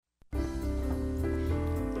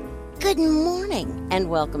Good morning, and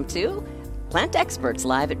welcome to Plant Experts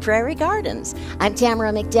Live at Prairie Gardens. I'm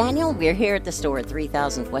Tamera McDaniel. We're here at the store at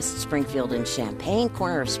 3000 West Springfield in Champaign,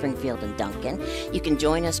 corner of Springfield and Duncan. You can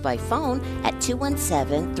join us by phone at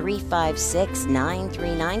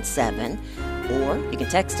 217-356-9397, or you can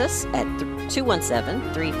text us at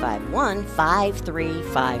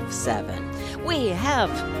 217-351-5357. We have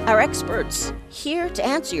our experts here to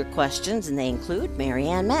answer your questions, and they include Mary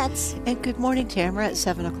Ann Metz. And good morning, Tamara, at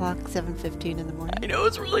 7 o'clock, 7:15 in the morning. I know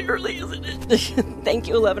it's really early, isn't it? Thank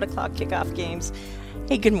you, 11 o'clock kickoff games.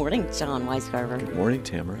 Hey, good morning, John Weisgarver. Good morning,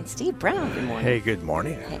 Tamara. And Steve Brown, good morning. Hey, good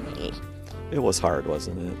morning. Hey. It was hard,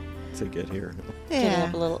 wasn't it, to get here? Getting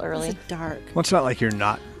up a little early. It's dark. Well, it's not like you're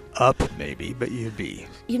not up, maybe, but you'd be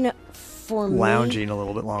For lounging a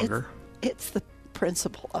little bit longer. It's the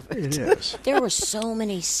principle of it. It is. There were so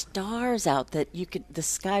many stars out that the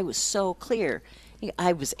sky was so clear.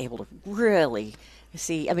 I was able to really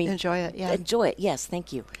see, Enjoy it, yeah. Enjoy it, yes,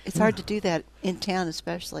 thank you. It's hard to do that in town,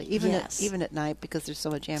 especially, even Yes. at night, because there's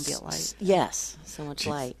so much ambient light. Yes, so much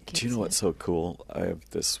light. Do you know what's so cool? I have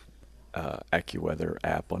this AccuWeather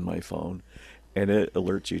app on my phone, and it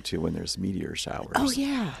alerts you to when there's meteor showers. Oh,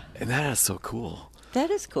 yeah. And that is so cool.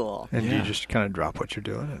 That is cool. And Yeah. you just kind of drop what you're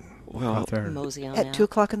doing and Well, out there. Mosey on At out. 2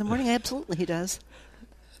 o'clock in the morning, absolutely he does.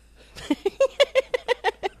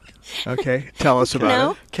 Okay, tell us about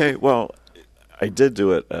No? it. Okay, well, I did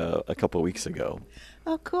do it a couple weeks ago.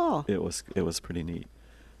 Oh, cool. It was pretty neat.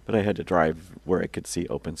 But I had to drive where I could see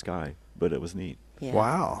open sky, but it was neat. Yeah.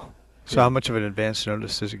 Wow. So how much of an advance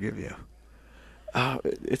notice does it give you?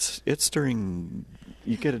 It's during,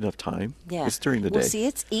 you get enough time. Yeah. It's during the Well, day. see,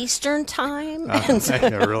 it's Eastern time. and so-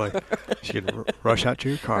 Yeah, really. So you can rush out to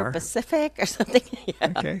your or car. Pacific or something.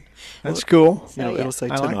 Yeah. Okay, that's cool. So, yeah. It'll say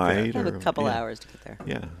I like that. tonight. I have a or- couple yeah. hours to get there.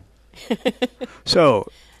 Yeah. So,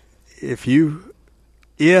 if you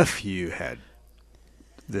had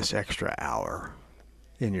this extra hour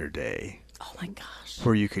in your day Oh, my gosh.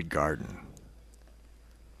 where you could garden,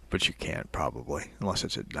 but you can't probably unless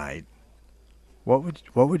it's at night, what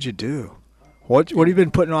would you do? What have you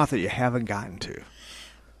been putting off that you haven't gotten to?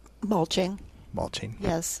 Mulching, Mulching.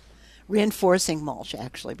 yes. Reinforcing mulch,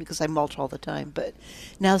 actually, because I mulch all the time. But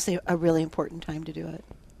now's a really important time to do it,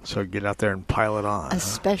 So get out there and pile it on. Huh?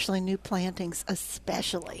 especially new plantings,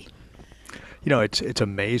 especially. You know, it's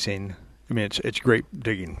amazing. I mean, it's great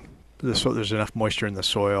digging. There's enough moisture in the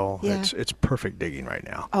soil. Yeah. It's perfect digging right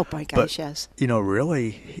now. Oh, my gosh, yes. You know,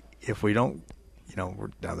 really, if we don't, now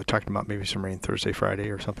they're talking about maybe some rain Thursday, Friday,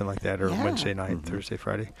 or something like that, or Yeah. Wednesday night, Thursday,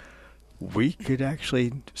 Friday. We could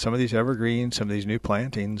actually, some of these evergreens, some of these new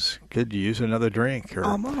plantings could use another drink. Or,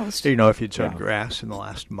 Almost. if you'd sowed Yeah. grass in the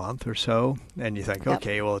last month or so, and you think, Yep.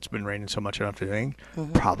 okay, well, it's been raining so much, I don't have to do anything,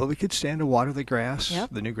 probably could stand to water the grass, Yep.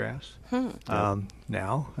 the new grass,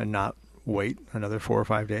 now, and not wait another 4 or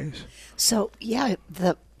 5 days. So, yeah,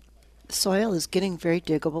 the soil is getting very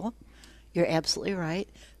diggable. You're absolutely right.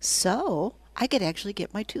 So, I could actually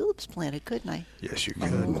get my tulips planted, couldn't I? Yes, you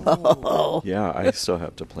could. Oh. Yeah, I still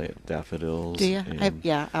have to plant daffodils. Do you?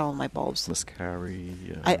 And All my bulbs.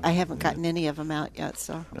 muscari. I haven't gotten any of them out yet,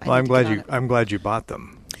 so. Well, I'm glad you bought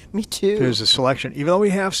them. Me too. There's a selection, even though we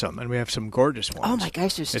have some, and we have some gorgeous ones. Oh my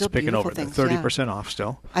gosh, there's still it's picking beautiful over things. the 30% off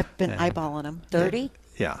still. I've been And- eyeballing them. 30?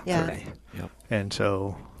 Yeah, Yeah. 30. Yep. And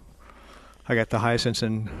so I got the hyacinths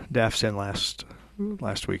and daffs in last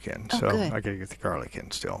weekend, Oh, so good. I got to get the garlic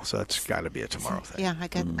in still. So that's got to be a tomorrow thing. Yeah,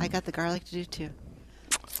 I got the garlic to do too.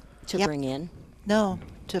 To Yep. bring in? No,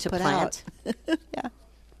 to put plant? out. Yeah.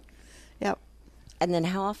 Yep. And then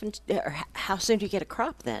how often, or how soon do you get a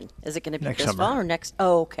crop then? Is it going to be Next this summer. fall or next?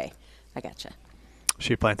 Oh, okay. I gotcha.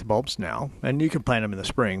 So you plant the bulbs now, and you can plant them in the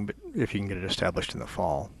spring, but if you can get it established in the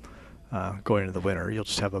fall, going into the winter, you'll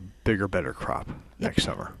just have a bigger, better crop next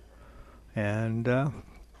summer. And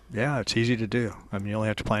yeah, it's easy to do. I mean, you only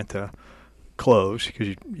have to plant the cloves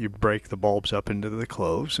because you break the bulbs up into the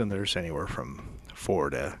cloves, and there's anywhere from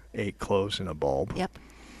 4 to 8 cloves in a bulb. Yep.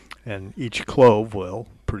 And each clove will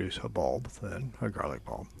produce a bulb, then a garlic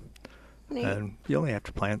bulb. Neat. And you only have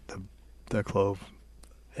to plant the clove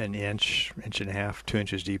an inch, inch and a half, 2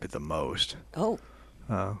 inches deep at the most, Oh.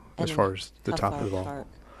 as And far as the how top far of the bulb. apart?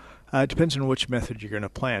 It depends on which method you're going to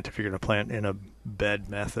plant. If you're going to plant in a bed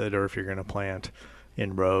method or if you're going to plant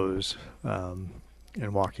in rows and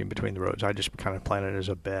walking between the rows. I just kind of plant it as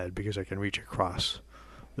a bed because I can reach across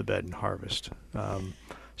the bed and harvest.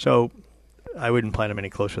 So I wouldn't plant them any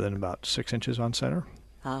closer than about 6 inches on center.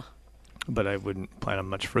 Ah. But I wouldn't plant them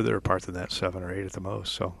much further apart than that, 7 or 8 at the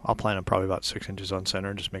most. So I'll plant them probably about 6 inches on center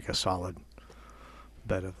and just make a solid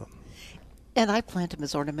bed of them. And I plant them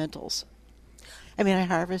as ornamentals. I mean, I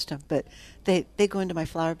harvest them, but they go into my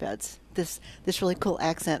flower beds. This really cool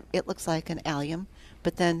accent. It looks like an allium,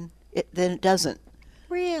 but then it doesn't.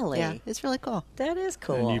 Really? Yeah, it's really cool. That is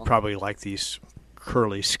cool. And you probably like these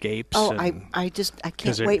curly scapes. Oh, and I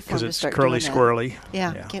can't wait for them to start curly doing squirrely. that. Yeah,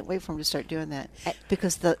 I can't wait for them to start doing that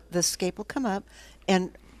because the scape will come up,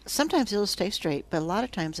 and sometimes it'll stay straight, but a lot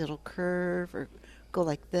of times it'll curve or go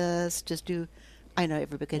like this. Just do. I know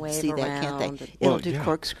everybody can Wave see that, can't around they? and- It'll Well, do yeah.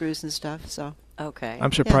 corkscrews and stuff. So Okay.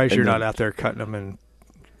 I'm surprised Yeah. you're And not then- out there cutting them and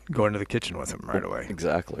going to the kitchen with them right away.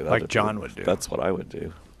 Exactly. Like John would do. That's what I would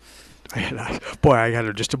do. Boy, I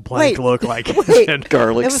got just a blank Wait, look like wait. and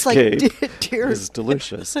Garlic it was like scape deer. is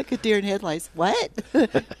delicious. Like a deer in headlights. What?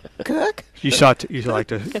 Cook? you like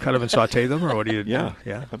to cut them and saute them, or what do you do? Yeah,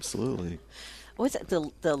 Yeah. absolutely. What's it?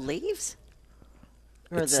 The leaves?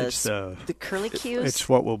 Or It's the curlicues? It's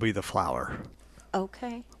what will be the flour.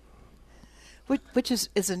 Okay. Which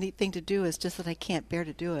is a neat thing to do. Is just that I can't bear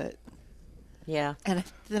to do it, Yeah. and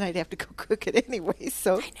then I'd have to go cook it anyway.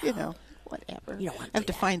 So whatever. You don't want I have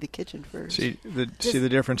to to do find the kitchen first. See the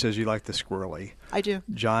difference is you like the squirrely. I do,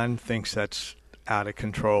 John thinks that's out of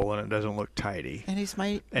control and it doesn't look tidy. and he's And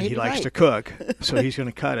he maybe likes right. to cook, so he's going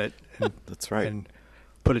to cut it and, That's right. and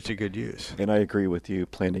put it to good use. And I agree with you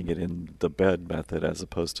planting it in the bed method as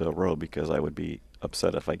opposed to a row because I would be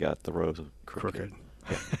upset if I got the row crooked.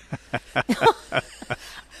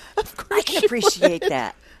 I can appreciate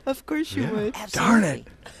that. Of course you Yeah. would. Darn it.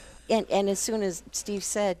 And as soon as Steve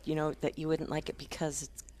said, that you wouldn't like it because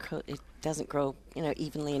it doesn't grow,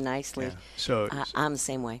 evenly and nicely. Yeah. So I'm the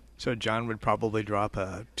same way. So John would probably drop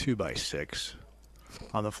a 2x6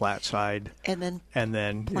 on the flat side, And then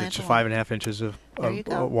plant it's along. 5.5 inches of There you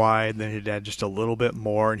go. wide. Then he'd add just a little bit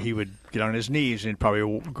more, and he would get on his knees and he'd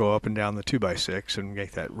probably go up and down the 2x6 and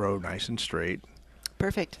make that row nice and straight.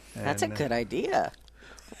 perfect. That's a And, good idea.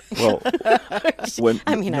 Well,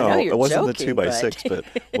 I mean, I no, know you're it wasn't joking, the 2x6, but-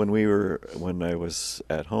 but when I was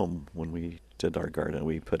at home, when we did our garden,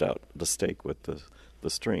 we put out the stake with the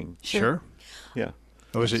string. Sure. Yeah,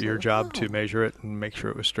 Was it your job to Wow. measure it and make sure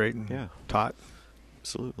it was straight and Yeah. taut?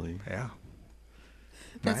 absolutely. Yeah.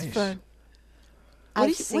 That's Nice. fun. I've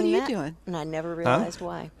What seen are you that, doing? And I never realized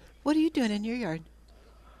why. What are you doing in your yard?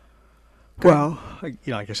 Well,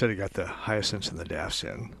 like I said, I got the hyacinths and the daffs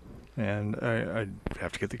in, and I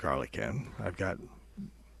have to get the garlic in. I've got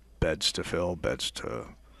beds to fill, beds to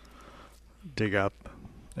dig up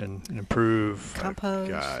and improve.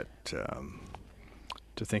 Compost. I've got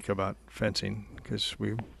to think about fencing because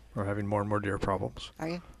we are having more and more deer problems. Are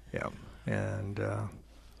you? Yeah, and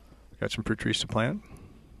got some fruit trees to plant.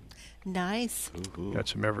 Nice. Ooh. Got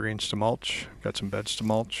some evergreens to mulch. Got some beds to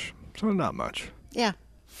mulch. So not much. Yeah.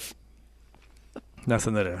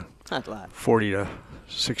 Nothing that a Not a lot. 40 to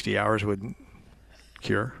 60 hours would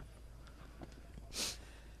cure.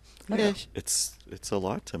 Fish. It's a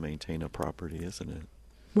lot to maintain a property, isn't it?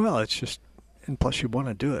 Well, it's just, and plus you want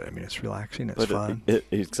to do it. I mean, it's relaxing. It's But fun.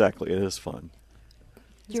 Exactly, it is fun.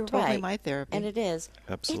 It's You're totally right. my therapy. And it is.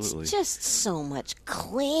 Absolutely. It's just so much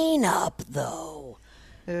cleanup, though.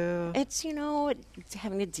 Ooh. It's, it's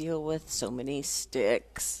having to deal with so many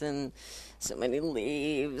sticks and so many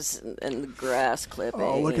leaves and the grass clippings.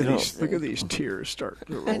 Oh, look at know. these! Look at these tears starting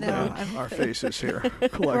to roll know. down our faces here We're all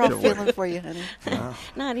collectively. feeling for you, honey. Yeah.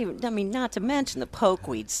 Not to mention the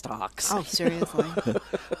pokeweed stalks. Oh, seriously.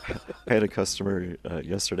 I had a customer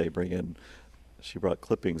yesterday bring in. She brought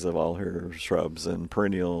clippings of all her shrubs and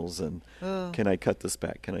perennials, and Oh. can I cut this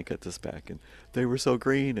back? Can I cut this back? And they were so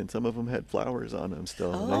green, and some of them had flowers on them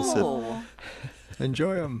still. And I said, Oh,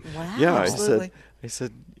 Enjoy them. wow. "Yeah." Absolutely. I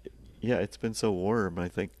said, "Yeah, it's been so warm. I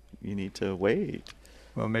think you need to wait."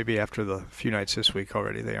 Well, maybe after the few nights this week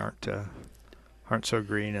already, they aren't so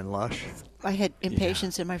green and lush. I had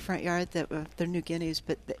impatiens in my front yard that they're New Guineas,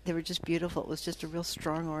 but they were just beautiful. It was just a real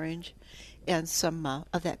strong orange and some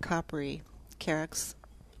of that coppery carex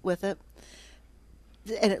with it.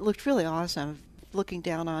 And it looked really awesome. Looking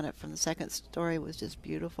down on it from the second story was just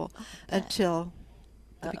beautiful until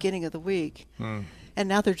the beginning of the week. Mm. And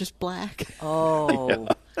now they're just black. Oh,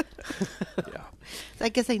 Yeah. I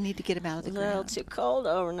guess I need to get them out of a the little ground. too cold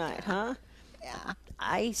overnight, huh? Yeah.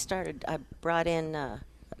 I brought in,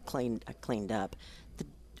 cleaned up the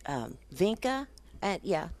vinca, and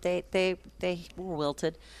they were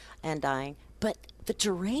wilted and dying. But the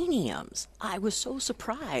geraniums, I was so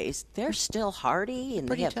surprised. They're still hardy and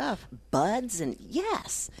Pretty they have tough. buds, and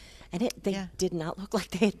they Yeah. did not look like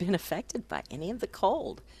they had been affected by any of the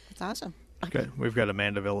cold. It's awesome. Good. We've got a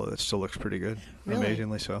mandevilla that still looks pretty good. Really?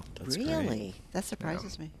 Amazingly so. That's great. Really? That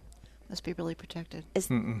surprises me. Must be really protected. Is,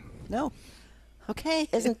 Mm-mm. No. Okay.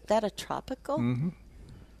 Isn't that a tropical? Mm-hmm.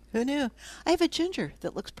 Who knew? I have a ginger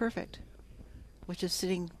that looks perfect, which is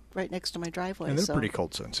sitting right next to my driveway. And they're so pretty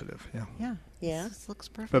cold sensitive, yeah. Yeah. Yeah. This looks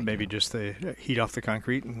perfect. But maybe just the heat off the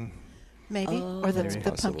concrete and Maybe. Oh. Or the Maybe.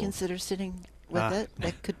 pumpkins that are sitting with it.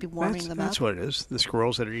 That could be warming them that's up. what it is. The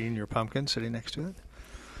squirrels that are eating your pumpkin sitting next to it.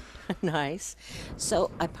 Nice.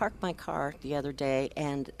 So I parked my car the other day,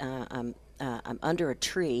 and I'm under a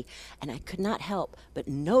tree, and I could not help but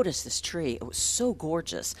notice this tree. It was so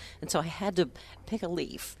gorgeous, and so I had to pick a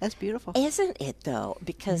leaf. That's beautiful. Isn't it, though?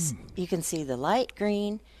 Because you can see the light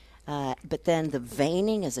green, but then the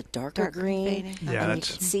veining is a darker Darker green. veining. Yeah, and you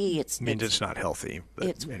that's- can see it's. Means it's not healthy, but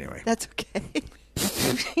it's- anyway. That's okay.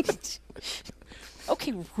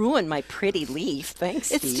 Okay, ruin my pretty leaf.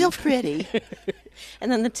 Thanks, It's Steve. still pretty.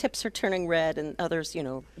 And then the tips are turning red, and others,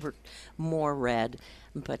 were more red.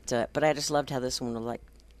 But I just loved how this one was like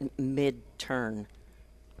mid-turn.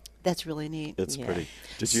 That's really neat. It's Yeah. pretty.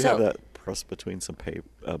 Did you So- have that pressed between some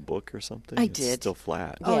book or something? I It's did. still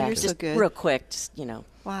flat. Oh, yeah, you're so just good. real quick, just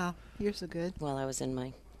Wow, you're so good. while I was in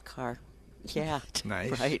my car. Yeah,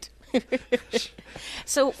 Nice. right.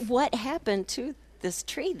 So what happened to this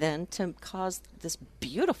tree then to cause this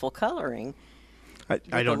beautiful coloring? I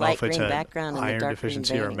the don't know light if it's green an background and the iron dark green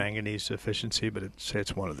deficiency or veining. manganese deficiency, but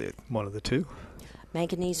it's one of the two.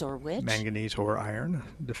 Manganese or which? Manganese or iron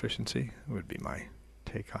deficiency would be my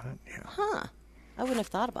take on it. Yeah. Huh. I wouldn't have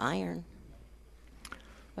thought of iron.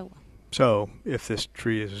 Oh, well. So if this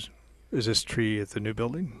tree is this tree at the new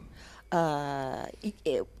building?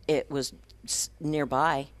 It was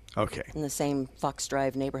nearby Okay. in the same Fox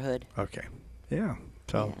Drive neighborhood. Okay. Yeah.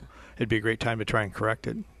 So Yeah. it'd be a great time to try and correct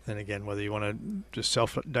it. And again, whether you want to just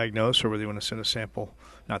self-diagnose or whether you want to send a sample,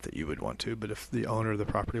 not that you would want to, but if the owner of the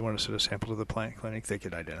property wanted to send a sample to the plant clinic, they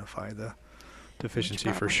could identify the deficiency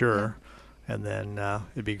for problem, sure. And then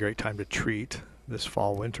it'd be a great time to treat this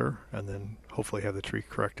fall, winter, and then hopefully have the tree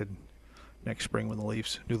corrected next spring when the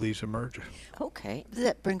new leaves emerge. Okay.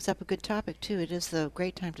 That brings up a good topic, too. It is a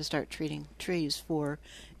great time to start treating trees for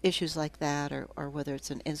issues like that, or whether it's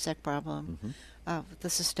an insect problem, the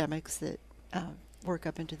systemics that work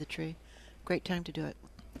up into the tree. Great time to do it.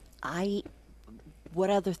 What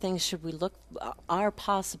other things should we look are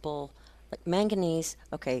possible? Like manganese.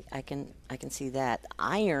 Okay, I can see that.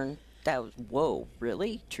 Iron. That was whoa.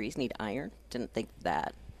 Really? Trees need iron? Didn't think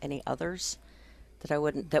that. Any others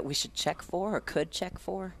that we should check for or could check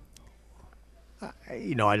for?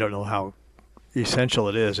 I don't know how essential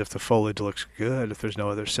it is. If the foliage looks good, if there's no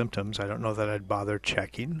other symptoms, I don't know that I'd bother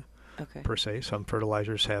checking Okay. per se. Some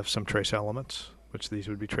fertilizers have some trace elements, which these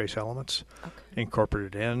would be trace elements Okay.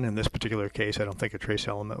 incorporated in. In this particular case, I don't think a trace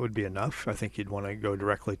element would be enough. I think you'd want to go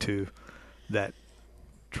directly to that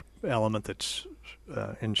element that's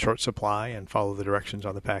in short supply and follow the directions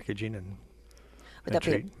on the packaging and Would that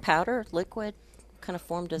be treat. a powder, liquid? What kind of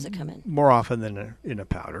form does it come in? More often than in a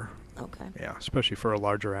powder. Okay. Yeah, especially for a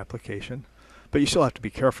larger application. But you still have to be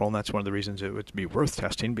careful, and that's one of the reasons it would be worth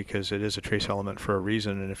testing, because it is a trace element for a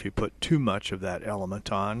reason, and if you put too much of that element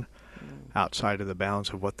on outside of the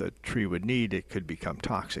bounds of what the tree would need, it could become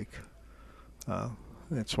toxic.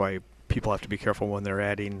 That's why people have to be careful when they're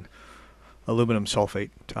adding aluminum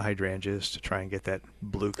sulfate to hydrangeas to try and get that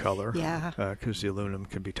blue color. Yeah. Because the aluminum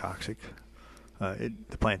can be toxic.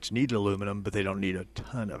 The plants need aluminum, but they don't need a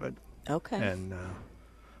ton of it. Okay. And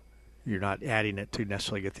you're not adding it to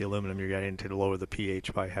necessarily get the aluminum. You're adding it to lower the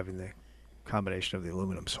pH by having the combination of the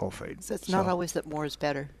aluminum sulfate. So it's not always that more is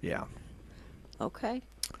better. Yeah. Okay.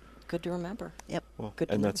 Good to remember. Yep. Well, Good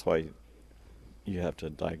to and know. that's why you have to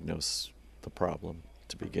diagnose the problem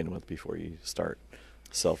to begin with before you start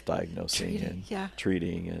self-diagnosing Treating, and yeah.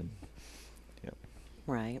 treating and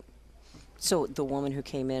Right. So the woman who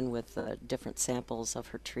came in with different samples of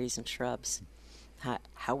her trees and shrubs,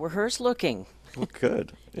 how were hers looking? well,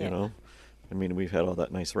 good. Yeah. You know, I mean, we've had all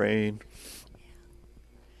that nice rain.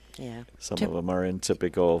 Yeah. Some of them are in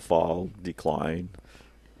typical fall decline.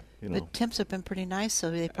 You know, The temps have been pretty nice,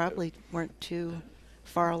 so they probably weren't too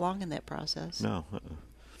far along in that process. no.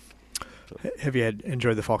 Have you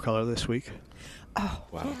enjoyed the fall color this week? Oh,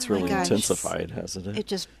 Wow, Yeah, it's my really gosh. intensified, hasn't it? it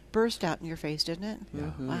just burst out in your face, didn't it?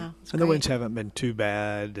 Mhm. Wow. It's And the great. winds haven't been too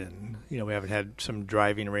bad, and we haven't had some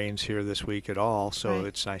driving rains here this week at all. So Right.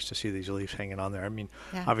 it's nice to see these leaves hanging on there. I mean,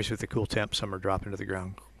 Yeah. obviously with the cool temps, some are dropping to the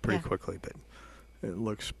ground pretty Yeah. quickly, but it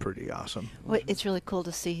looks pretty awesome. Well, it's really cool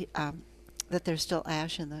to see that there's still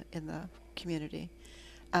ash in the community.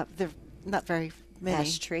 They're not very many.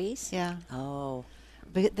 Ash trees? Yeah, Oh.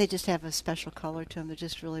 but they just have a special color to them. They're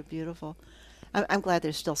just really beautiful. I'm glad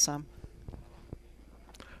there's still some.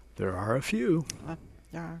 There are a few.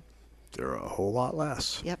 There are. There are a whole lot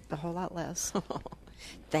less. Yep, a whole lot less.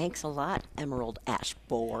 Thanks a lot, Emerald Ash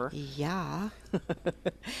Borer. Yeah.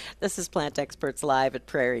 This is Plant Experts Live at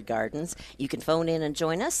Prairie Gardens. You can phone in and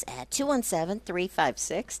join us at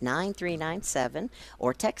 217-356-9397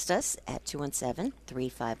 or text us at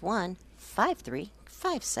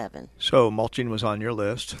 217-351-5357. So mulching was on your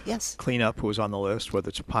list. Yes. Cleanup was on the list, whether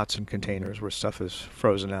it's pots and containers where stuff is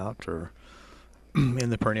frozen out or in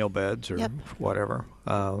the perennial beds or Yep. whatever.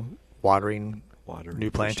 Watering new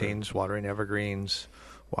for plantings, sure. watering evergreens,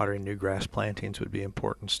 watering new grass plantings would be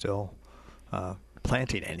important still.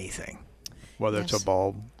 Planting anything, whether it's Yes. a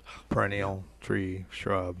bulb, perennial, tree,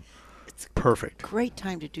 shrub. It's perfect. Great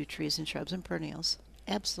time to do trees and shrubs and perennials.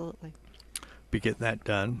 Absolutely. Be getting that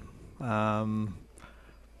done.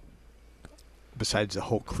 Besides the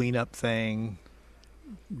whole cleanup thing,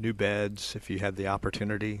 new beds, if you have the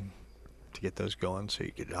opportunity to get those going so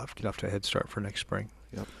you get off to a head start for next spring.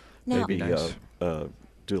 Yep. Now- Maybe Nice.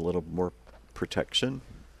 do a little more protection.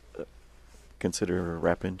 Consider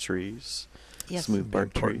wrapping trees, Yes. smooth Be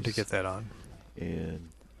bark important trees, to get that on. and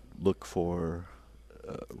look for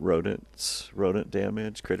rodent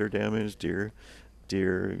damage, critter damage, deer.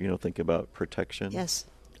 Think about protection. Yes.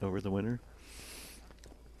 Over the winter.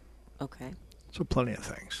 Okay. So plenty of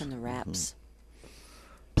things. And the wraps.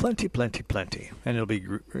 Plenty. And it'll be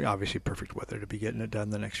obviously perfect weather to be getting it done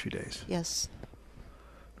the next few days. Yes.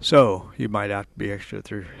 So you might have to be extra with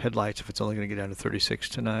your headlights if it's only going to get down to 36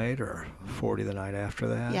 tonight or 40 the night after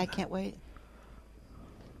that. Yeah, I can't wait.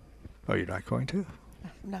 Oh, you're not going to?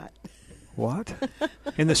 I'm not. What?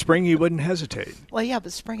 In the spring you wouldn't hesitate. Well, yeah,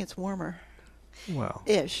 but spring it's warmer. Well,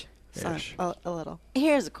 Ish. Ish. A little.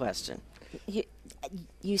 Here's a question.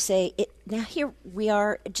 You say it now. Here we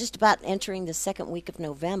are, just about entering the second week of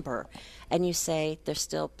November, and you say there's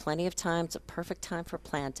still plenty of time. It's a perfect time for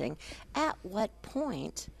planting. At what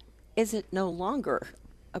point is it no longer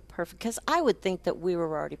a perfect? Because I would think that we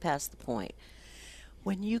were already past the point.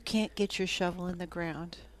 When you can't get your shovel in the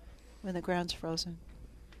ground, when the ground's frozen.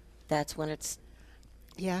 That's when it's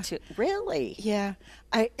Yeah. really. Yeah.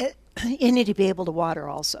 You need to be able to water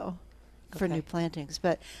also for Okay. new plantings.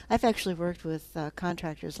 But I've actually worked with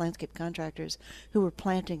contractors, landscape contractors, who were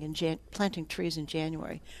planting trees in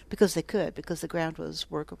January because they could, because the ground was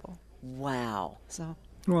workable. Wow. So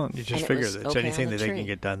well, you just And it figure was that it's okay on anything the that they tree. can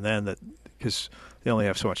get done then, that because they only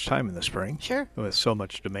have so much time in the spring. Sure. With so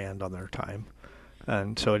much demand on their time.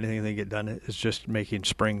 And so anything they get done is just making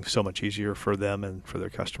spring so much easier for them and for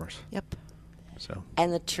their customers. Yep. So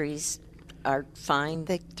And the trees are fine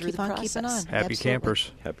They through keep the on process. keeping on. happy Absolutely.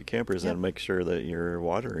 campers. Happy campers, Yep. and make sure that you're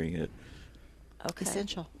watering it. Okay.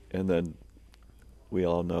 Essential. And then we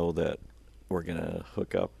all know that we're going to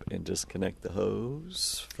hook up and disconnect the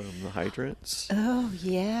hose from the hydrants. Oh,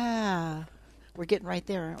 yeah. We're getting right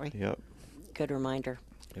there, aren't we? Yep. Good reminder.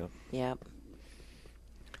 Yep. Yep.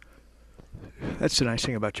 That's the nice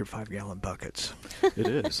thing about your 5-gallon buckets. It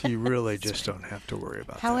is. You really just don't have to worry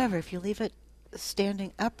about However, if you leave it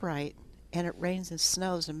standing upright and it rains and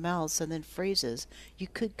snows and melts and then freezes, you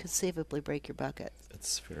could conceivably break your bucket.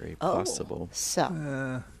 It's very Oh. possible. So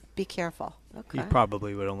that. be careful. Okay. You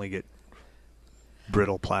probably would only get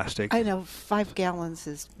brittle plastic. I know 5 gallons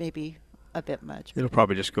is maybe a bit much. It'll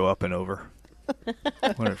probably just go up and over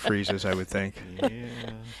when it freezes, I would think.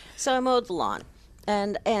 Yeah. So I mowed the lawn,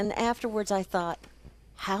 and afterwards I thought,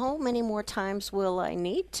 how many more times will I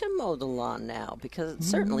need to mow the lawn now? Because it's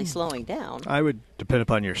certainly slowing down. I would depend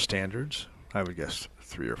upon your standards. I would guess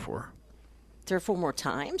 3 or 4. 3 or 4 more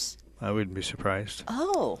times? I wouldn't be surprised,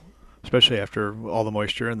 Oh, especially after all the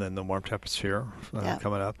moisture and then the warm temps here Yeah.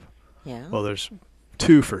 coming up. yeah. Well, there's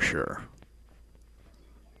 2 for sure.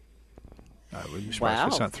 I wouldn't be surprised if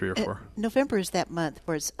it's Wow. not 3 or 4. November is that month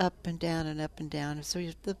where it's up and down and up and down, so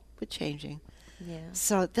we're changing. Yeah.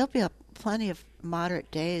 So there'll be plenty of moderate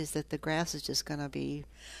days that the grass is just going to be,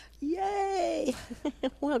 yay!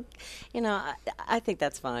 Well, I think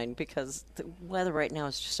that's fine because the weather right now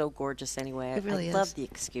is just so gorgeous anyway. It really I is. love the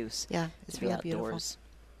excuse Yeah, it's to be really beautiful. outdoors.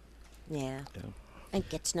 Yeah. Yeah. And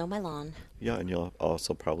get to know my lawn. Yeah, and you'll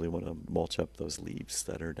also probably want to mulch up those leaves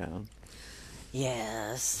that are down.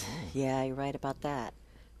 Yes. Yeah, you're right about that.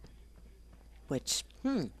 Which,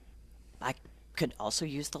 I could also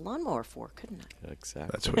use the lawnmower for, couldn't I? Exactly.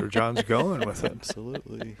 That's where John's going with it.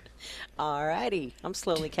 Absolutely. All righty. I'm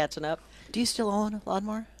slowly catching up. Do you still own a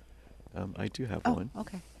lawnmower? I do have Oh, one.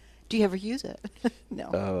 okay. Do you ever use it?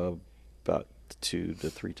 No. About 2 to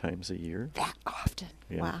 3 times a year. That often?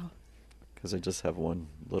 Yeah. Wow. Because I just have one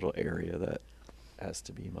little area that has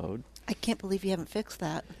to be mowed. I can't believe you haven't fixed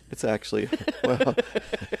that. It's actually, well,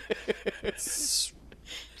 it's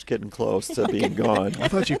getting close to being gone. I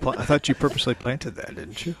thought you purposely planted that,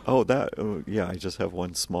 didn't you? Oh, yeah, I just have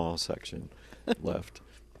one small section left.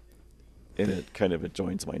 And it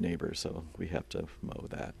joins my neighbor, so we have to mow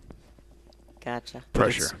that. Gotcha.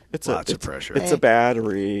 Pressure. It's Lots of pressure. It's a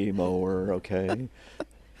battery mower, okay?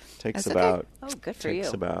 Takes That's about Oh, good for you.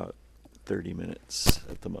 takes about 30 minutes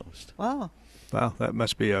at the most. Wow. Wow, that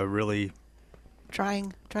must be a really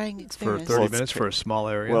Trying for experience. 30 it's minutes for a small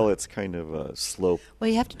area. Well, it's kind of a slope. Well,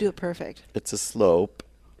 you have to do it perfect. It's a slope,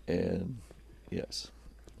 and yes,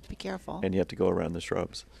 Be careful. and you have to go around the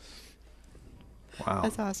shrubs. wow.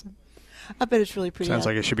 That's awesome. I bet it's really pretty. Sounds out.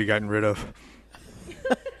 like it should be gotten rid of.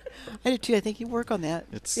 I do too. I think you work on that.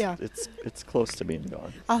 It's close to being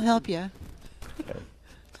gone. I'll help you. Okay.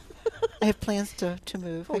 I have plans to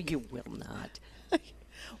move. Oh, you will not.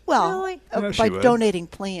 Well, Really? Yeah, by she would. donating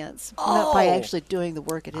plants, not by Oh. actually doing the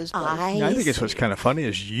work at his place. I think it's what's kind of funny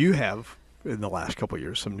is you have in the last couple of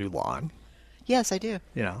years some new lawn. Yes, I do.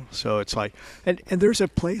 So it's like, and there's a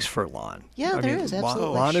place for lawn. Yeah, there is,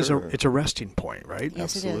 absolutely. Lawn is Sure. it's a resting point, right?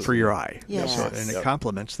 Yes, it Absolutely. is. For your eye. Yes. So, and it Yep.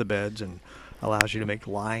 complements the beds and allows you to make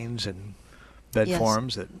lines and bed Yes.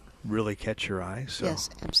 forms that really catch your eye. So. Yes,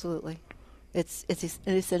 absolutely. It's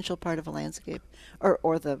an essential part of a landscape,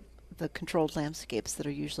 or the controlled landscapes that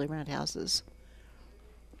are usually around houses.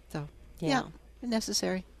 So Yeah.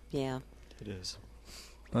 necessary. Yeah. It is.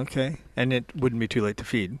 Okay, and it wouldn't be too late to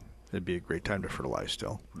feed. It'd be a great time to fertilize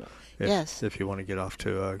still. No. Yes. If you want to get off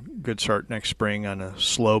to a good start next spring on a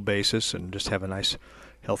slow basis and just have a nice,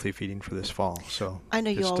 healthy feeding for this fall. So I know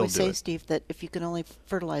you could still always do say, it. Steve, that if you can only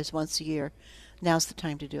fertilize once a year, now's the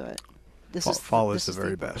time to do it. Fall is this the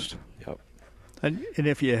very important. best. Yep. And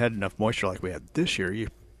if you had enough moisture like we had this year, you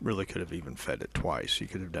really could have even fed it twice. You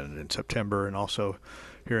could have done it in September and also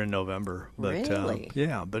here in November. But Really?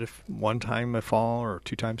 yeah, but if one time a fall or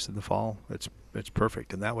two times in the fall, it's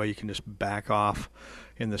perfect. And that way you can just back off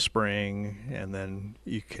in the spring, and then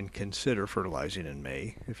you can consider fertilizing in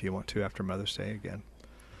May if you want to after Mother's Day again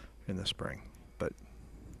in the spring. But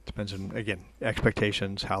depends on, again,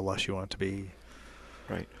 expectations, how lush you want it to be.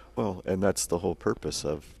 Right. Well, and that's the whole purpose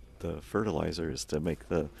of the fertilizer is to make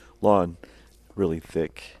the lawn really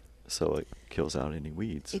thick so it kills out any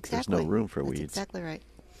weeds. Exactly. There's no room for That's weeds. exactly right.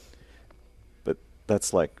 But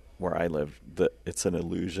that's like where I live. It's an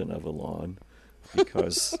illusion of a lawn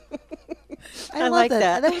because I love like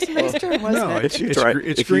that. that. That was a nice term, wasn't No, it?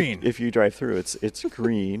 it's green. If you drive through, it's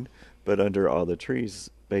green, but under all the trees,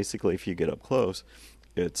 basically, if you get up close,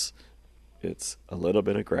 it's a little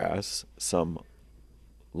bit of grass, a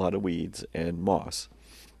lot of weeds, and moss.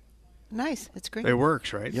 Nice. It's great. It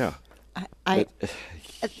works, right? Yeah. It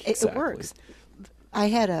Exactly. works. I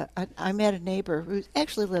met a neighbor who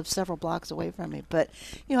actually lives several blocks away from me, but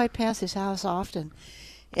I pass his house often,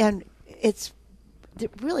 and it's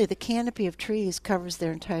really the canopy of trees covers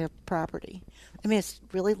their entire property. I mean, it's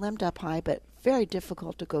really limbed up high, but very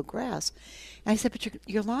difficult to go grass. And I said, "But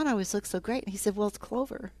your lawn always looks so great." And he said, "Well, it's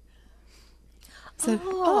clover."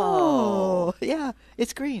 So, yeah,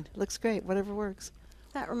 it's green. Looks great. Whatever works.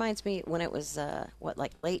 That reminds me when it was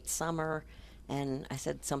like late summer, and I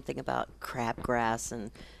said something about crabgrass,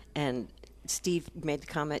 and Steve made the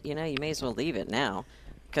comment, you may as well leave it now,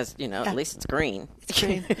 because at least it's green. It's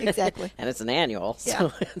green, exactly. And it's an annual.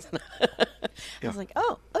 So I was like,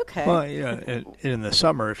 oh, okay. Well, in the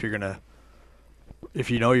summer, if you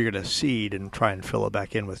know you're gonna seed and try and fill it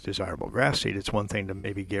back in with desirable grass seed, it's one thing to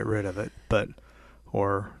maybe get rid of it,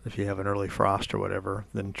 or if you have an early frost or whatever,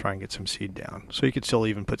 then try and get some seed down. So you could still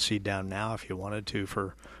even put seed down now if you wanted to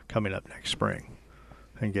for coming up next spring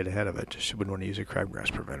and get ahead of it. Just you wouldn't want to use a crabgrass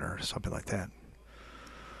preventer or something like that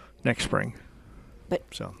next spring. But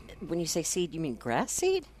So when you say seed, you mean grass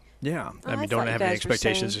seed? yeah, Oh, I I mean, thought don't you have any guys were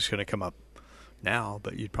expectations saying- it's going to come up now,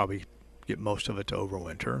 but you'd probably get most of it to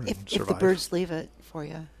overwinter and If survive. the birds leave it for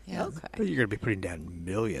you. Yeah. Okay. But you're going to be putting down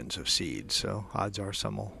millions of seeds, so odds are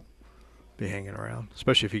some will be hanging around,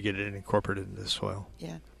 especially if you get it incorporated into the soil.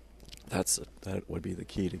 Yeah. That would be the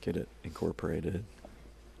key to get it incorporated.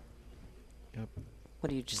 Yep. What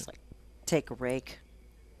do you just take a rake?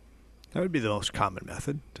 That would be the most common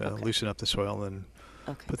method to Okay. loosen up the soil and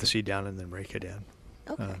Okay. put the seed down and then rake it in.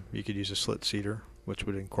 Okay. You could use a slit seeder, which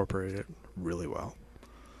would incorporate it really well.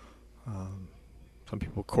 Some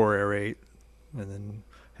people core aerate, and then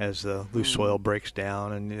as the loose soil breaks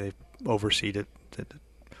down and they overseed it, it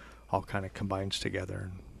all kind of combines together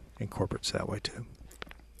and incorporates that way too.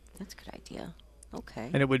 That's a good idea. Okay.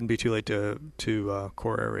 And it wouldn't be too late to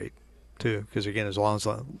core aerate too, because again, as long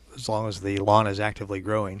as the lawn is actively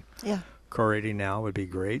growing, Yeah. core-aerating now would be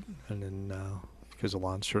great, and then because the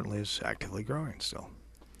lawn certainly is actively growing still.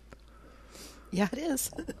 Yeah, it is.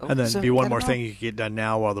 And then So be one get more 'em thing all. you can get done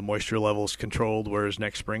now while the moisture level is controlled, whereas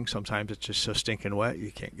next spring sometimes it's just so stinking wet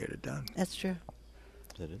you can't get it done. That's true.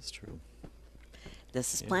 That is true.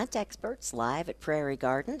 This is Yeah. Plant Experts live at Prairie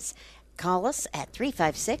Gardens. Call us at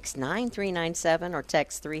 356-9397 or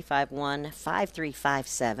text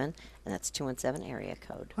 351-5357, and that's 217 area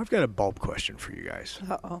code. I've got a bulb question for you guys.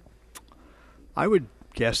 Uh-oh. I would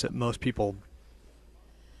guess that most people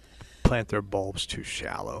plant their bulbs too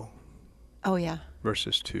shallow Oh, yeah.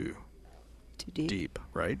 versus too Too deep. deep,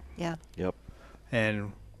 right? Yeah. Yep.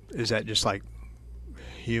 And is that just like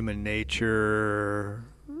human nature?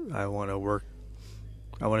 I want to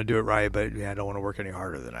do it right, but I don't want to work any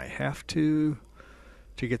harder than I have to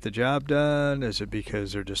get the job done. Is it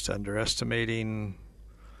because they're just underestimating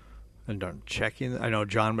and aren't checking? I know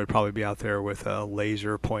John would probably be out there with a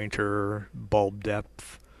laser pointer bulb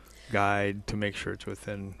depth guide to make sure it's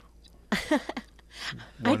within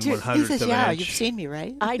I do. He 1/100th says, of yeah, an inch. you've seen me,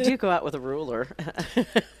 right? I do go out with a ruler. Do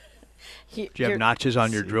you have notches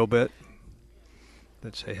on your drill bit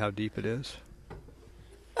that say how deep it is?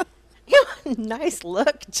 Nice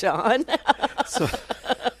look, John. So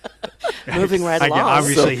Moving right along.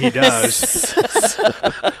 Obviously, he does.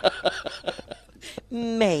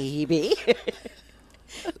 Maybe.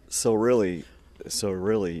 so really,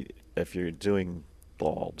 if you're doing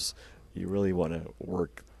bulbs, you really want to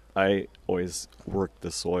work. I always work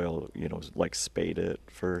the soil, like spade it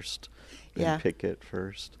first, and Yeah. pick it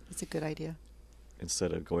first, It's a good idea.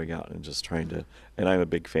 instead of going out and just trying to. And I'm a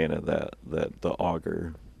big fan of that the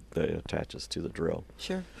auger that attaches to the drill.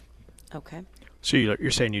 Sure. Okay. So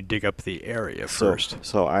you're saying you dig up the area So, first.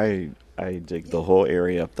 so I dig the whole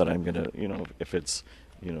area up that I'm gonna, if it's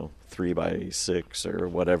 3x6 or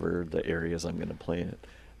whatever the areas I'm gonna plant,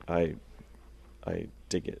 I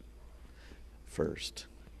dig it first,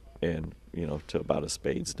 and to about a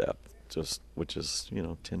spade's depth, which is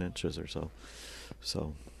 10 inches or so.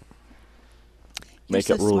 So You're make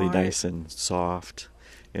so it really smart. nice and soft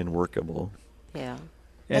and workable. Yeah.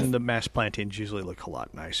 And the mass plantings usually look a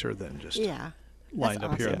lot nicer than just Yeah. lined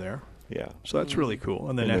That's up here and awesome. there. Yeah. So that's really cool.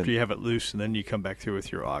 And then And after then- you have it loose, and then you come back through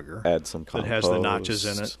with your auger Add some that compost. has the notches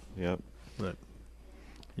in it. Yep. That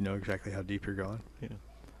you know exactly how deep you're going. Yeah.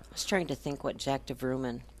 I was trying to think what Jack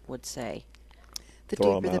DeVruman would say. The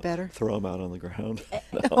Throw 'em deeper the out. better. Throw them out on the ground.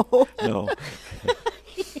 No. No.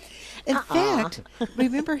 In fact,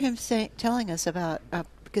 remember him telling us about,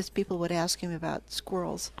 because people would ask him about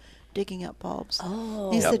squirrels digging up bulbs.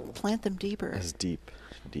 Oh. He Yep. said plant them deeper As deep,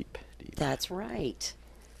 deep, deep. That's right.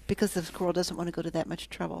 because the squirrel doesn't want to go to that much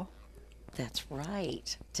trouble. That's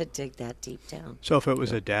right. To dig that deep down. So if it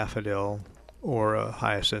was a daffodil or a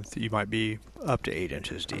hyacinth, you might be up to 8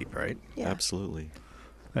 inches deep, right? Yeah. Absolutely.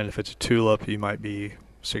 And if it's a tulip, you might be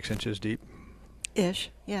 6 inches deep. Ish.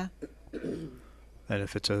 Yeah. And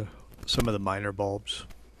if it's some of the minor bulbs,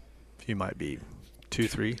 you might be 2,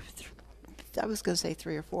 3, I was going to say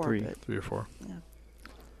 3 or 4. 3. But 3 or 4. yeah.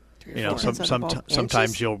 3 or You know, 4. Depends on the bulb.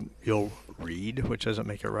 sometimes Inches? you'll read, which doesn't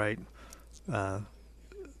make it right.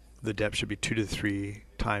 The depth should be 2 to 3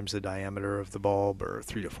 times the diameter of the bulb, or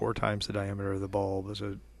 3 to 4 times the diameter of the bulb as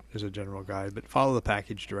a general guide. But follow the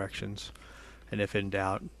package directions, and if in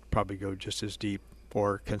doubt, probably go just as deep,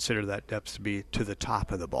 or consider that depth to be to the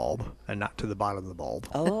top of the bulb and not to the bottom of the bulb.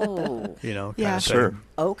 Oh. You know, Yeah. kind of Sure.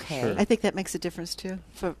 Okay. Sure. I think that makes a difference too.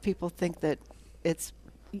 For people think that it's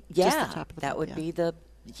Yeah. just the top of the that bulb, would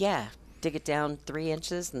yeah. be dig it down 3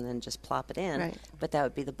 inches and then just plop it in. Right. But that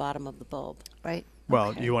would be the bottom of the bulb right. Well,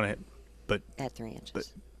 Okay. you want to, but at 3 inches. But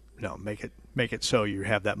no, make it so you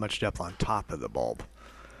have that much depth on top of the bulb,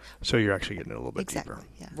 so you're actually getting it a little bit Exactly. deeper.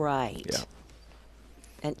 Yeah. Right. Yeah.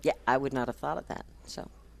 And I would not have thought of that. So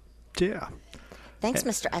Yeah, thanks,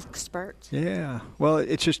 Mr. Expert. yeah. Well,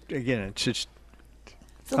 it's just It's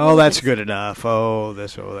a oh, little that's bit- good enough. Oh,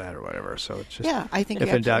 this or that or whatever. So it's just Yeah, I think if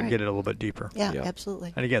you're in doubt, absolutely get right. it a little bit deeper. Yeah, Yeah.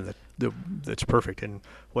 absolutely. And again, that's perfect. And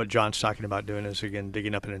what John's talking about doing is again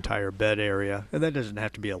digging up an entire bed area, and that doesn't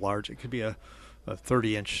have to be a large. It could be a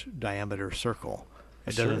 30-inch diameter circle.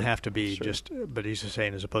 It doesn't Sure, have to be sure. just. But he's just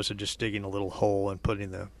saying, as opposed to just digging a little hole and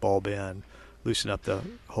putting the bulb in, loosen up the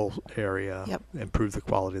whole area, Yep. improve the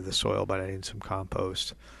quality of the soil by adding some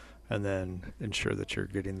compost, and then ensure that you're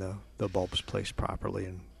getting the bulbs placed properly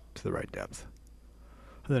and to the right depth.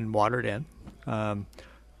 And then water it in.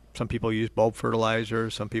 Some people use bulb fertilizer.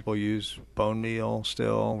 Some people use bone meal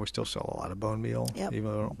still. We still sell a lot of bone meal, Yep.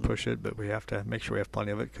 even though we don't push it, but we have to make sure we have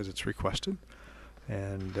plenty of it because it's requested.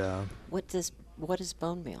 And What is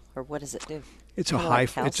bone meal, or what does it do? it's a Kinda high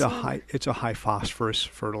like calcium? it's a high phosphorus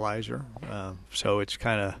fertilizer. So it's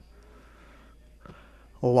kind of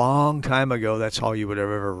a long time ago. That's all you would have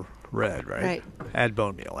ever red, right? Right. Add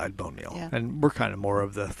bone meal, add bone meal. Yeah. And we're kind of more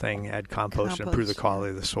of the thing, add compost and improve the Compost, quality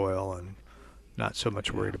of the soil, and not so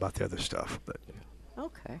much worried about the other stuff. But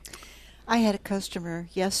Okay. I had a customer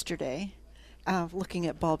yesterday looking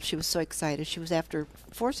at bulbs. She was so excited. She was after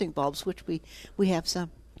forcing bulbs, which we have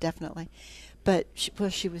some, definitely. But while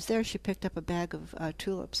she was there, she picked up a bag of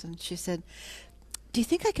tulips, and she said, "Do you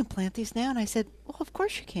think I can plant these now?" And I said, "Well, of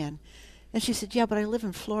course you can." And she said, "Yeah, but I live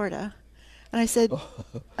in Florida." And I said, "No,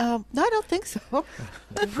 I don't think so."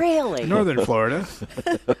 Really? Northern Florida.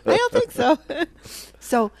 I don't think so.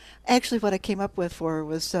 So actually what I came up with for her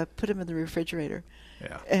was put them in the refrigerator.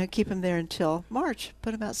 Yeah. And keep them there until March.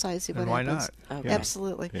 Put them outside, see what And why happens. not? Okay.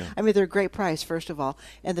 Absolutely. Yeah. I mean, they're a great price, first of all.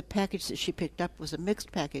 And the package that she picked up was a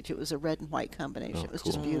mixed package. It was a red and white combination. Oh, It was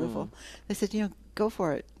cool. just beautiful. I said, go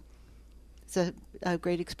for it. It's a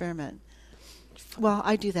great experiment. Well,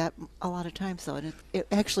 I do that a lot of times, though, and it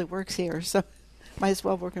actually works here. So might as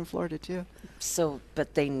well work in Florida, too. So,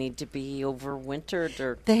 but they need to be overwintered,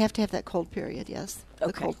 or They have to have that cold period, yes. The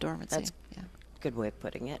Okay. cold dormancy. That's- Yeah. good way of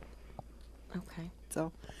putting it. Okay.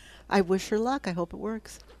 So I wish her luck. I hope it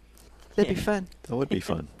works. That'd be fun. That would be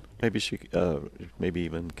fun. Maybe she, maybe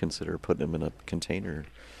even consider putting them in a container.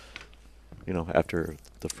 After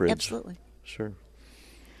the fridge. Absolutely. Sure.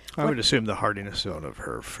 I would assume the hardiness zone of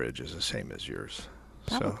her fridge is the same as yours.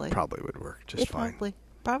 Probably. So probably would work just It fine.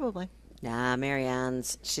 Probably. Nah,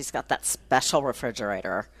 Marianne's, she's got that special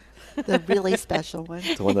refrigerator. The really special one.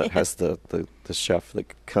 The one that has the chef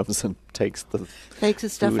that comes and takes the Takes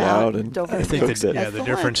his stuff food out out and don't I forget. think cooks it. That's the the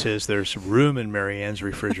difference one. is there's room in Marianne's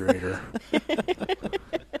refrigerator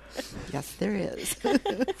Yes, there is.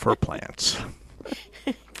 for plants.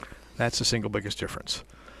 That's the single biggest difference.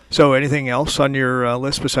 So anything else on your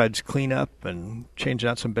list besides cleanup and changing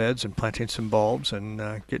out some beds and planting some bulbs and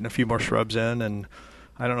getting a few more shrubs in? And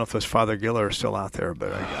I don't know if those Fothergilla are still out there,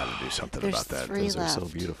 but I got to do something There's about that. 3 Those are so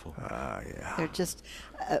left. beautiful. Yeah. They're just,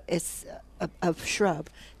 it's a shrub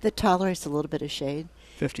that tolerates a little bit of shade.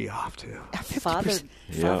 50 off, too. 50%.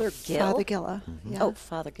 Yeah. Father Gill? Fothergilla. Mm-hmm. Yeah. Oh,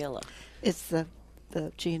 Fothergilla. It's the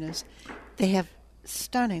genus. They have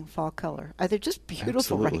stunning fall color. They're just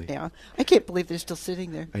beautiful right Absolutely. now. I can't believe they're still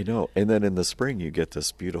sitting there. I know. And then in the spring, you get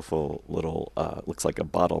this beautiful little, looks like a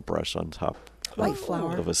bottle brush on top White of,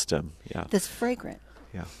 flower. of a stem. Yeah. That's fragrant.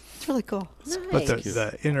 Yeah. It's really cool. But Nice.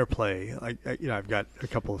 the interplay, I've got a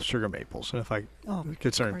couple of sugar maples, and if I Oh,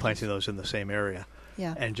 considering gorgeous. planting those in the same area,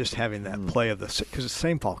 Yeah. and just having that play of because it's the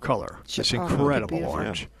same fall color, Sure. it's Oh, incredible beautiful.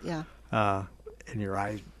 orange, Yeah. and your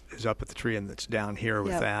eye is up at the tree, and it's down here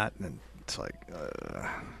with Yep. that, and it's like,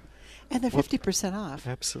 And they're Well, 50% off.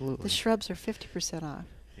 Absolutely. The shrubs are 50% off.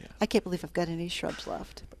 Yeah. I can't believe I've got any shrubs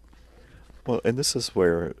left. Well, and this is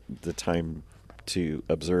where the time to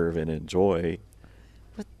observe and enjoy.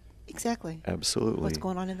 But exactly. Absolutely. What's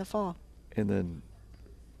going on in the fall? And then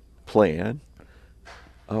plan.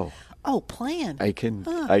 Oh, Oh, plan. I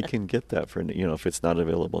can get that for if it's not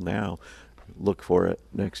available now, look for it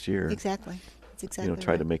next year. Exactly. That's exactly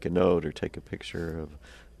Try to right. make a note or take a picture of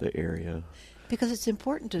the area. Because it's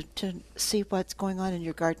important to see what's going on in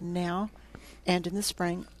your garden now and in the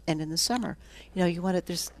spring and in the summer. You want it,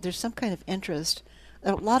 there's some kind of interest.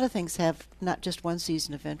 A lot of things have not just one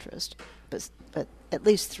season of interest, but at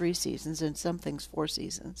least 3 seasons, and some things 4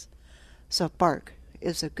 seasons. So bark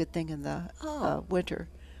is a good thing in the winter.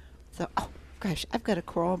 So, oh gosh, I've got a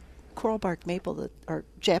coral bark maple or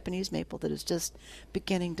Japanese maple that is just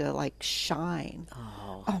beginning to like shine.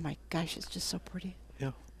 Oh my gosh, it's just so pretty.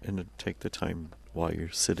 Yeah. And to take the time while you're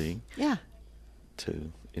sitting Yeah,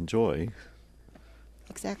 to enjoy.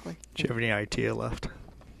 exactly. do you have any ITA left?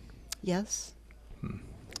 Yes.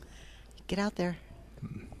 Get out there.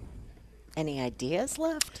 Any ideas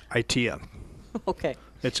left? ITA. Okay.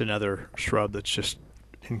 It's another shrub that's just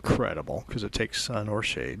incredible because it takes sun or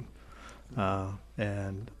shade,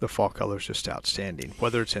 and the fall color is just outstanding,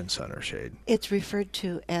 whether it's in sun or shade. It's referred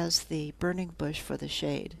to as the burning bush for the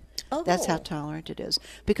shade. Oh. That's how tolerant it is.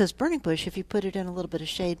 Because burning bush, if you put it in a little bit of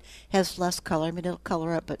shade, has less color. I mean, it'll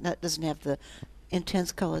color up, but doesn't have the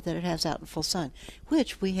intense color that it has out in full sun.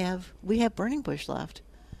 Which we have burning bush left.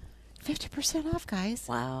 50% off, guys.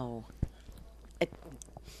 Wow.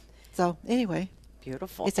 So anyway,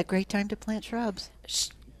 Beautiful. it's a great time to plant shrubs.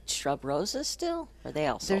 Shrub roses still? Are they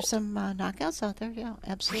also? There's some knockouts out there. Yeah,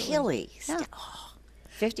 absolutely. Really? Yeah.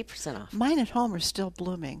 50% off. Mine at home are still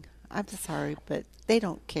blooming. I'm sorry, but they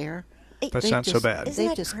don't care. That's They not so just- bad. Isn't They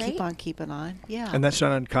that just great? keep on keeping on. Yeah. And that's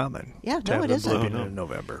not uncommon. Yeah, to no, have it them isn't. blooming No, no. in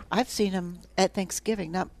November. I've seen them at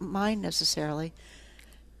Thanksgiving, not mine necessarily,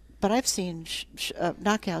 but I've seen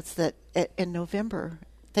knockouts that in November,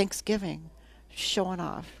 Thanksgiving, showing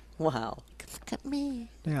off. Wow. Look at me.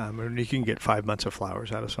 Yeah, I mean, you can get 5 months of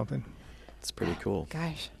flowers out of something. It's pretty cool.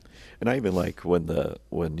 Gosh. And I even like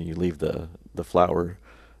when you leave the flower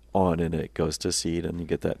on and it goes to seed and you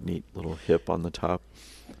get that neat little hip on the top.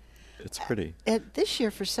 It's pretty. This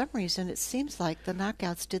year, for some reason, it seems like the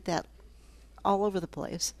knockouts did that all over the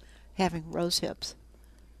place, having rose hips.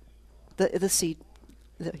 The seed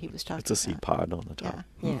that he was talking about. It's a seed pod on the top.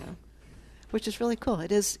 Yeah. Yeah. Which is really cool.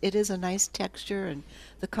 It is a nice texture, and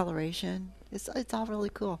the coloration. It's all really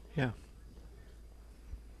cool. Yeah.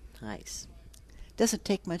 Nice. Doesn't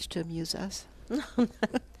take much to amuse us.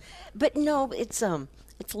 But no, it's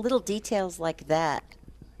little details like that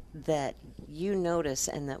you notice,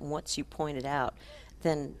 and that once you point it out,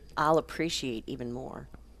 then I'll appreciate even more.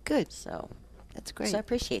 Good. So That's great. So I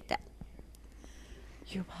appreciate that.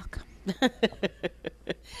 You're welcome.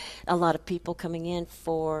 A lot of people coming in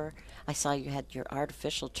for. I saw you had your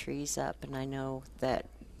artificial trees up, and I know that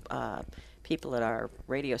people at our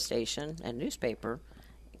radio station and newspaper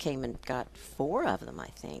came and got 4 of them, I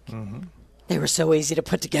think. Mm-hmm. They were so easy to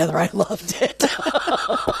put together. I loved it.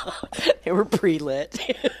 They were pre-lit.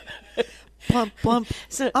 Plump, plump.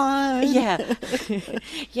 So, on. yeah.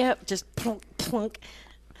 Yep, just plunk, plunk,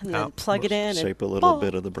 and then plug it in. Shape a and little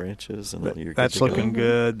bit of the branches, and then you're That's good to looking go.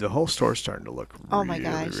 good. The whole store's starting to look Oh, really, my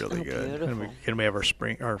gosh. really Oh, good. And beautiful. we have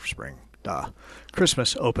our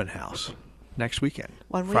Christmas open house next weekend.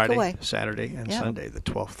 1 week Friday, away. Saturday, and Yep. Sunday, the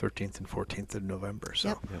 12th, 13th, and 14th of November. So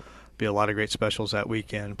Yep. Yep. be a lot of great specials that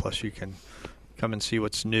weekend. Plus, you can come and see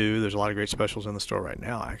what's new. There's a lot of great specials in the store right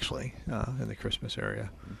now, actually, in the Christmas area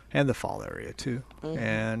and the fall area too. Mm-hmm.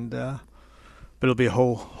 And but it'll be a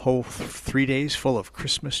whole 3 days full of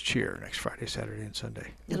Christmas cheer next Friday, Saturday, and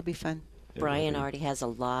Sunday. It'll be fun. Brian already has a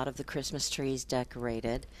lot of the Christmas trees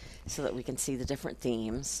decorated so that we can see the different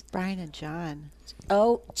themes. Brian and John.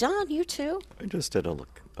 Oh, John, you too? I just did a one.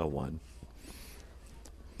 A one.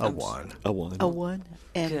 A one. A 1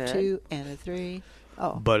 and Good. a 2 and a 3.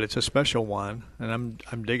 Oh, But it's a special one, and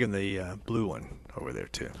I'm digging the blue one over there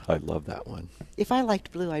too. I love that one. if I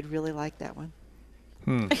liked blue, I'd really like that one.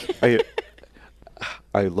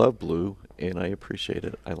 I love blue, and I appreciate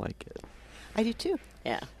it. I like it. I do too.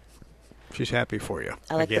 Yeah. She's happy for you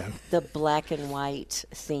I like again. the black and white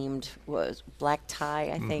themed, was black tie,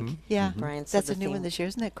 I think. Yeah. Brian said That's a the new one theme. this year.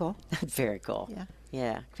 Isn't that cool? Very cool. Yeah.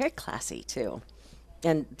 Yeah. Very classy, too.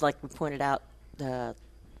 And like we pointed out, I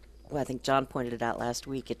think John pointed it out last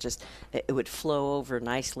week, it would flow over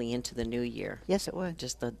nicely into the new year. Yes, it would.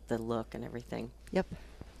 Just the look and everything. Yep.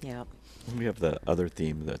 Yeah. We have the other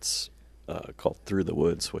theme that's called Through the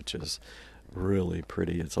Woods, which is really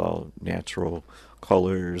pretty. It's all natural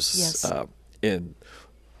colors, Yes. and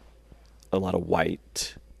a lot of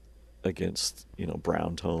white against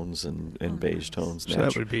brown tones and beige tones. So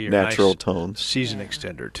that would be your natural nice tones. season Yeah.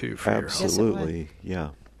 extender too for your home. Absolutely,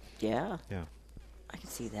 yeah. Yeah. Yeah. I can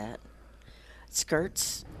see that.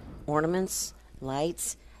 Skirts, ornaments,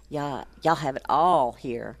 lights. Yeah, y'all have it all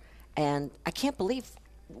here. And I can't believe,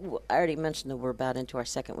 I already mentioned that we're about into our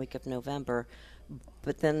second week of November,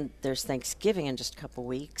 but then there's Thanksgiving in just a couple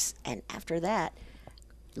weeks. And after that,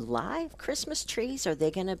 live Christmas trees, are they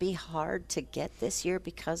going to be hard to get this year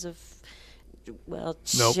because of, Nope.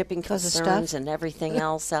 shipping Because of concerns stuff? and everything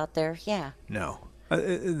else out there? Yeah. No,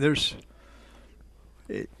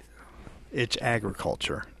 it's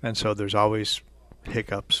agriculture, and so there's always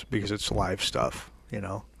hiccups because it's live stuff,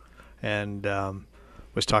 And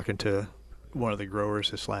was talking to one of the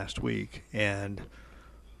growers this last week, and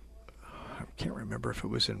I can't remember if it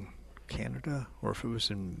was in Canada or if it was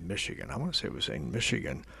in Michigan. I want to say it was in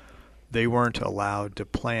Michigan. They weren't allowed to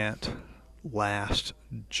plant last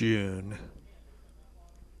June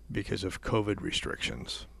because of COVID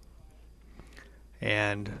restrictions.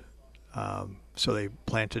 And so they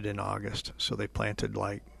planted in August. So they planted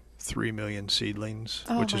like 3 million seedlings,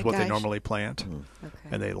 Oh, which is my what they gosh. normally plant. Okay.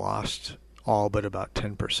 And they lost all but about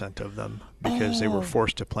 10% of them because they were Oh.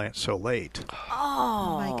 forced to plant so late.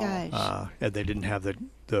 Oh my gosh. And they didn't have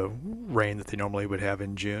the rain that they normally would have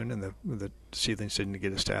in June, and the seedlings didn't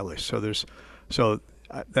get established. So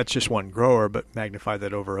that's just one grower, but magnify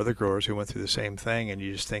that over other growers who went through the same thing, and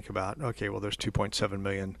you just think about, okay, well, there's 2.7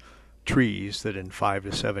 million trees that in 5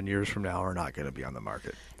 to 7 years from now are not going to be on the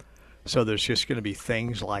market. So there's just going to be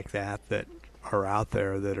things like that are out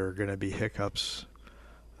there that are going to be hiccups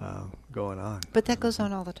going on. But that goes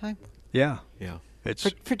on all the time. Yeah, Yeah. it's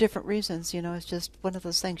For different reasons, it's just one of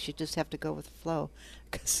those things you just have to go with the flow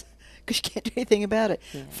because you can't do anything about it.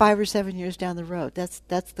 Yeah. 5 or 7 years down the road, that's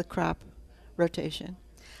the crop rotation.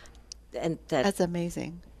 And That's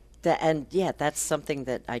amazing. that's something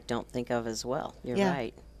that I don't think of as well. You're Yeah.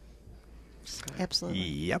 right. Absolutely.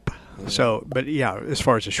 Yep. So, but yeah, as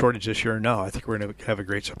far as the shortage this year, no, I think we're going to have a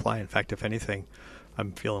great supply. In fact, if anything,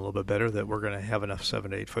 I'm feeling a little bit better that we're going to have enough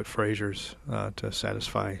 7 to 8 foot Frasers to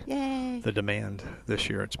satisfy Yay. the demand this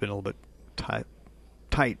year. It's been a little bit tight,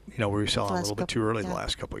 where we sell a little bit too early the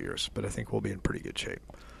last couple of years, but I think we'll be in pretty good shape.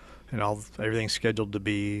 And everything's scheduled to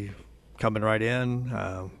be coming right in.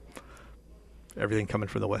 Everything coming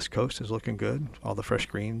from the West Coast is looking good. All the fresh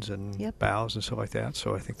greens and boughs and stuff like that.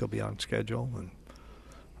 So I think they'll be on schedule, and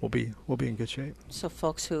we'll be in good shape. So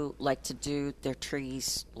folks who like to do their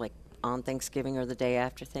trees like on Thanksgiving or the day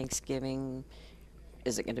after Thanksgiving,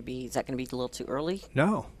 is that going to be a little too early?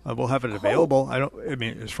 No, we'll have it available. I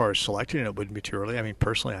mean, as far as selecting it wouldn't be too early. I mean,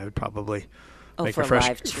 personally, I would probably make a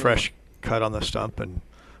fresh cut on the stump and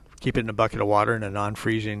keep it in a bucket of water in a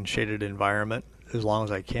non-freezing shaded environment as long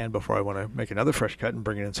as I can before I want to make another fresh cut and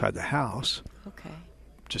bring it inside the house. Okay.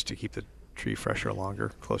 Just to keep the tree fresher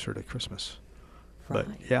longer, closer to Christmas. Right.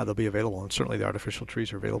 But yeah, they'll be available, and certainly the artificial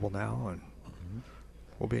trees are available now, and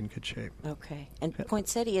we'll be in good shape. Okay. And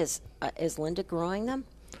poinsettia is Linda growing them?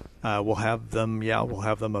 We'll have them. Yeah, we'll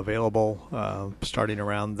have them available starting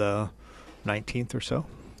around the 19th or so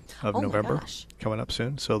of November, coming up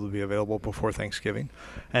soon. So they'll be available before Thanksgiving.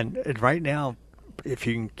 And right now, if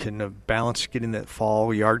you can balance getting that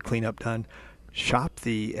fall yard cleanup done, shop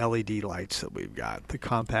the LED lights that we've got, the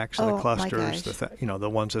compacts and the clusters, the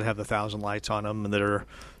ones that have the 1,000 lights on them and that are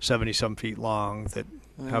 70-some feet long that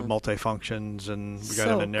have multi-functions, and we got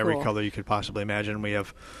them in every color you could possibly imagine. We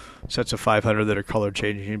have sets of 500 that are color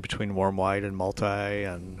changing between warm white and multi,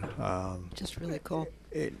 and just really cool.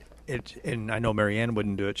 And I know Marianne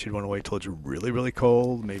wouldn't do it. She'd want to wait till it's really, really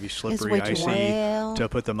cold, maybe slippery, icy, to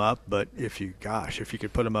put them up. But if you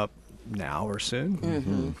could put them up now or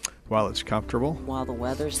soon, while it's comfortable, while the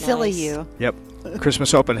weather's silly nice. You. Yep.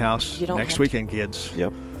 Christmas open house next weekend, kids.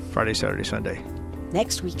 Yep. Friday, Saturday, Sunday.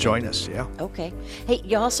 Next weekend. Join us. Yeah. Okay. Hey,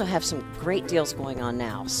 you also have some great deals going on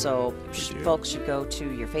now. So folks should go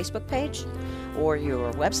to your Facebook page or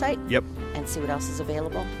your website. Yep. And see what else is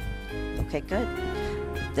available. Okay, good.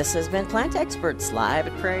 This has been Plant Experts live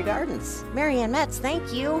at Prairie Gardens. Marianne Metz,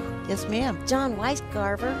 thank you. Yes, ma'am. John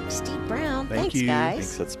Weisgarver, Steve Brown. Thanks, you. Guys.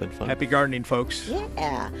 Thanks, that's been fun. Happy gardening, folks.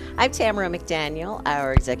 Yeah. I'm Tamera McDaniel.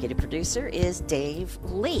 Our executive producer is Dave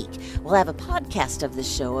Leake. We'll have a podcast of this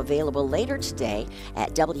show available later today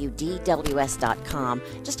at WDWS.com.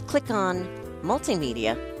 Just click on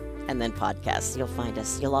multimedia and then podcasts. You'll find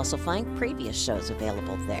us. You'll also find previous shows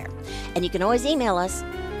available there. And you can always email us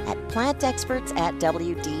at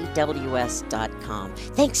plantexperts@WDWS.com.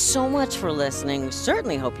 Thanks so much for listening.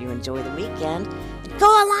 Certainly hope you enjoy the weekend. Go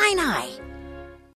Illini!